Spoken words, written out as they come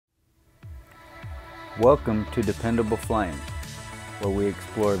Welcome to Dependable Flame, where we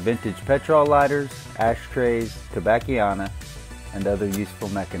explore vintage petrol lighters, ashtrays, tobacconana, and other useful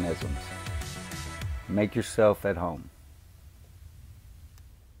mechanisms. Make yourself at home.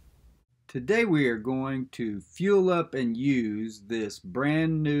 Today we are going to fuel up and use this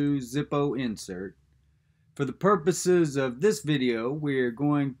brand new Zippo insert. For the purposes of this video, we are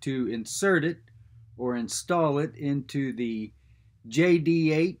going to insert it or install it into the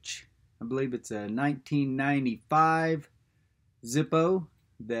JDH, I believe it's a 1995 Zippo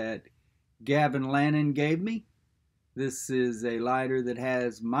that Gavin Lannon gave me. This is a lighter that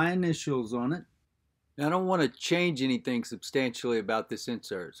has my initials on it. Now, I don't want to change anything substantially about this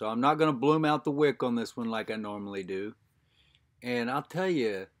insert, so I'm not going to bloom out the wick on this one like I normally do. And I'll tell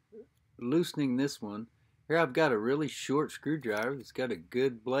you, loosening this one, here I've got a really short screwdriver that's got a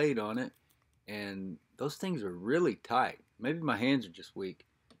good blade on it, and those things are really tight. Maybe my hands are just weak,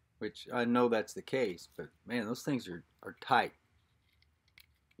 which I know that's the case, but man, those things are tight.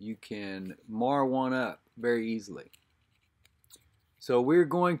 You can mar one up very easily. So we're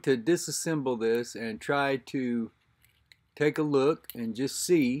going to disassemble this and try to take a look and just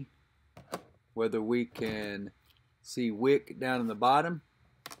see whether we can see wick down in the bottom.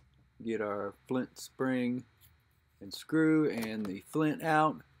 Get our flint spring and screw and the flint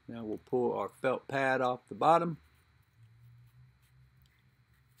out. Now we'll pull our felt pad off the bottom.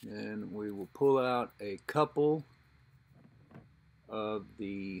 And we will pull out a couple of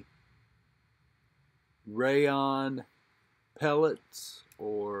the rayon pellets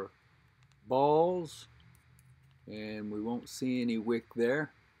or balls, and we won't see any wick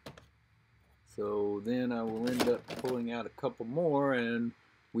there. So then I will end up pulling out a couple more, and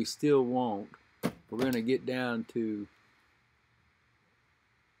we still won't. We're going to get down to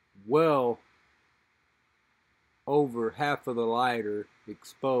well over half of the lighter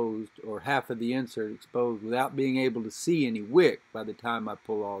exposed, or half of the insert exposed, without being able to see any wick by the time I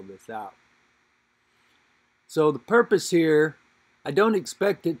pull all this out. So the purpose here, I don't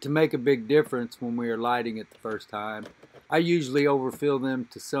expect it to make a big difference when we are lighting it the first time. I usually overfill them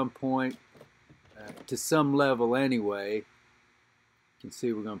to some point, to some level anyway. You can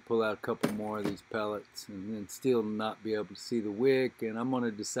see we're going to pull out a couple more of these pellets and then still not be able to see the wick, and I'm going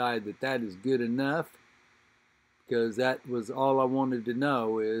to decide that that is good enough, because that was all I wanted to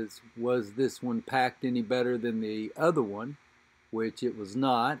know is, was this one packed any better than the other one, which it was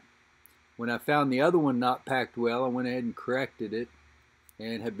not. When I found the other one not packed well, I went ahead and corrected it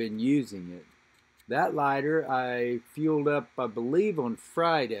and have been using it. That lighter I fueled up, I believe, on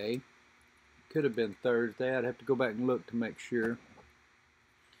Friday. Could have been Thursday. I'd have to go back and look to make sure.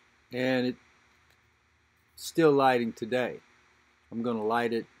 And it's still lighting today. I'm going to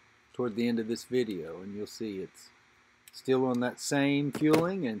light it toward the end of this video, and you'll see it's still on that same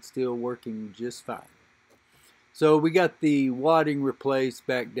fueling and still working just fine. So we got the wadding replaced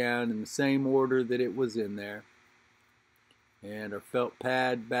back down in the same order that it was in there, and our felt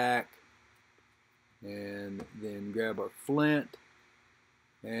pad back, and then grab our flint.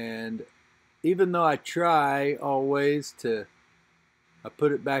 And even though I try always to, I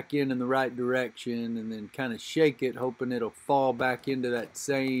put it back in the right direction and then kind of shake it, hoping it'll fall back into that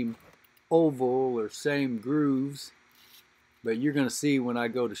same oval or same grooves. But you're going to see when I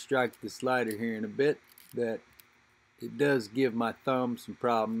go to strike this lighter here in a bit that it does give my thumb some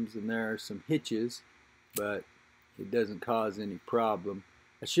problems, and there are some hitches, but it doesn't cause any problem.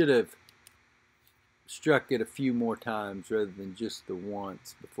 I should have struck it a few more times rather than just the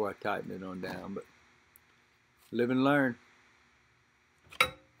once before I tighten it on down, but live and learn.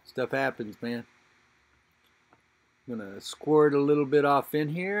 Stuff happens, man. I'm going to squirt a little bit off in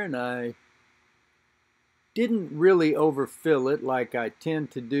here, and I didn't really overfill it like I tend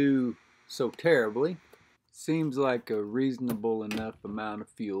to do so terribly. Seems like a reasonable enough amount of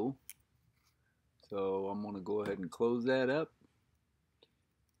fuel. So I'm going to go ahead and close that up.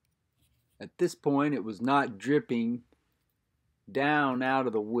 At this point, it was not dripping down out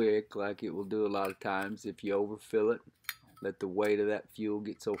of the wick like it will do a lot of times if you overfill it. Let the weight of that fuel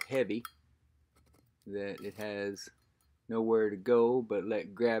get so heavy that it has nowhere to go but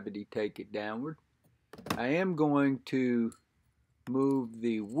let gravity take it downward. I am going to move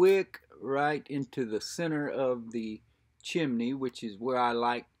the wick right into the center of the chimney, which is where I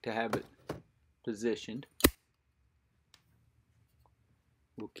like to have it positioned.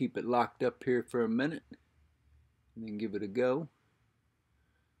 We'll keep it locked up here for a minute and then give it a go.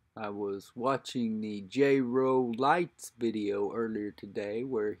 I was watching the J-Row Lights video earlier today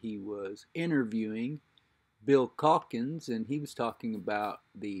where he was interviewing Bill Calkins, and he was talking about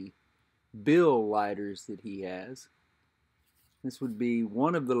the Bill lighters that he has. This would be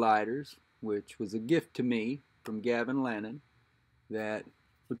one of the lighters which was a gift to me from Gavin Lannon that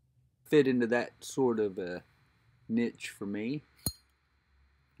would fit into that sort of a niche for me.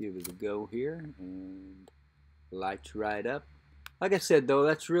 Give it a go here and lights right up. Like I said though,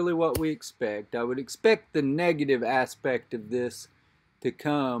 that's really what we expect. I would expect the negative aspect of this to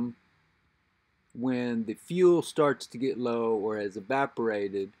come when the fuel starts to get low or has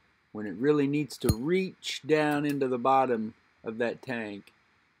evaporated, when it really needs to reach down into the bottom of that tank,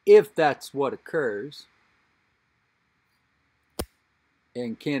 if that's what occurs.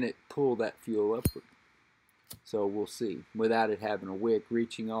 And can it pull that fuel upward? So we'll see. Without it having a wick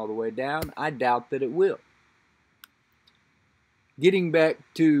reaching all the way down, I doubt that it will. Getting back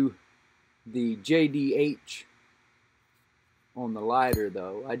to the JDH on the lighter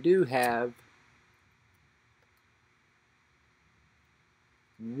though, I do have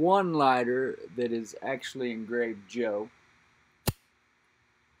one lighter that is actually engraved Joe.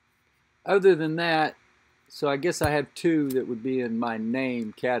 Other than that, so I guess I have two that would be in my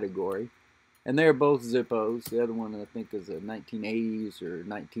name category. And they're both Zippos. The other one I think is a 1980s or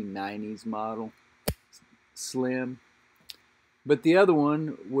 1990s model. Slim. But the other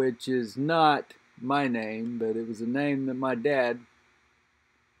one, which is not my name, but it was a name that my dad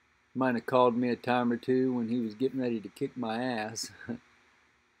might have called me a time or two when he was getting ready to kick my ass.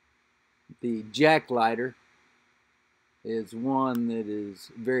 The Jack lighter is one that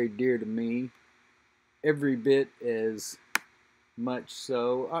is very dear to me. Every bit as much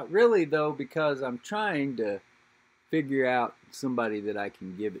so. Really though, because I'm trying to figure out somebody that I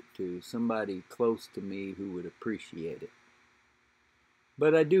can give it to. Somebody close to me who would appreciate it.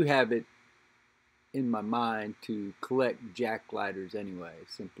 But I do have it in my mind to collect Jack lighters anyway,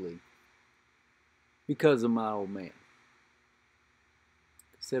 simply because of my old man. Like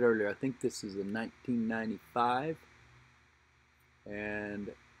I said earlier, I think this is a 1995,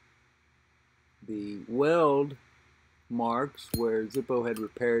 and the weld marks where Zippo had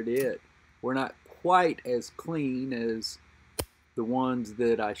repaired it were not quite as clean as the ones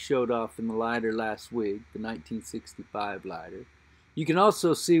that I showed off in the lighter last week, the 1965 lighter. You can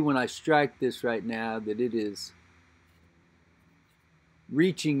also see when I strike this right now that it is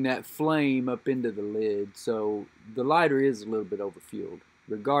reaching that flame up into the lid, so the lighter is a little bit overfueled.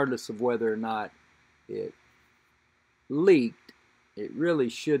 Regardless of whether or not it leaked, it really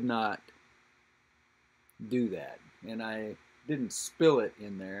should not do that. And I didn't spill it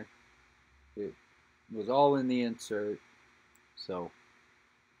in there. It was all in the insert, so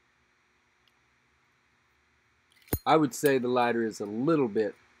I would say the lighter is a little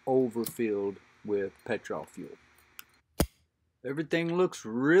bit overfilled with petrol fuel. Everything looks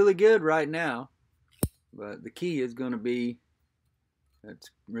really good right now, but the key is going to be,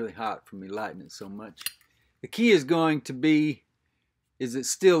 it's really hot for me lighting it so much. The key is going to be, is it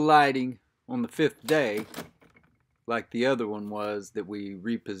still lighting on the 5th day like the other one was that we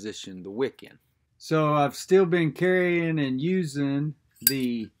repositioned the wick in? So I've still been carrying and using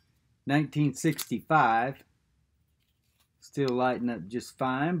the 1965. Still lighting up just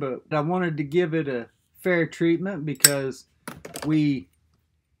fine, but I wanted to give it a fair treatment because we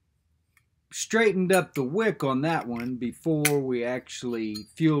straightened up the wick on that one before we actually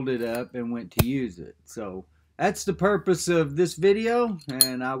fueled it up and went to use it. So that's the purpose of this video,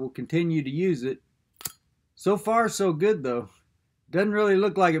 and I will continue to use it. So far so good though. Doesn't really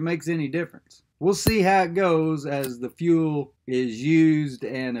look like it makes any difference. We'll see how it goes as the fuel is used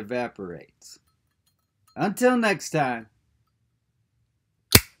and evaporates. Until next time.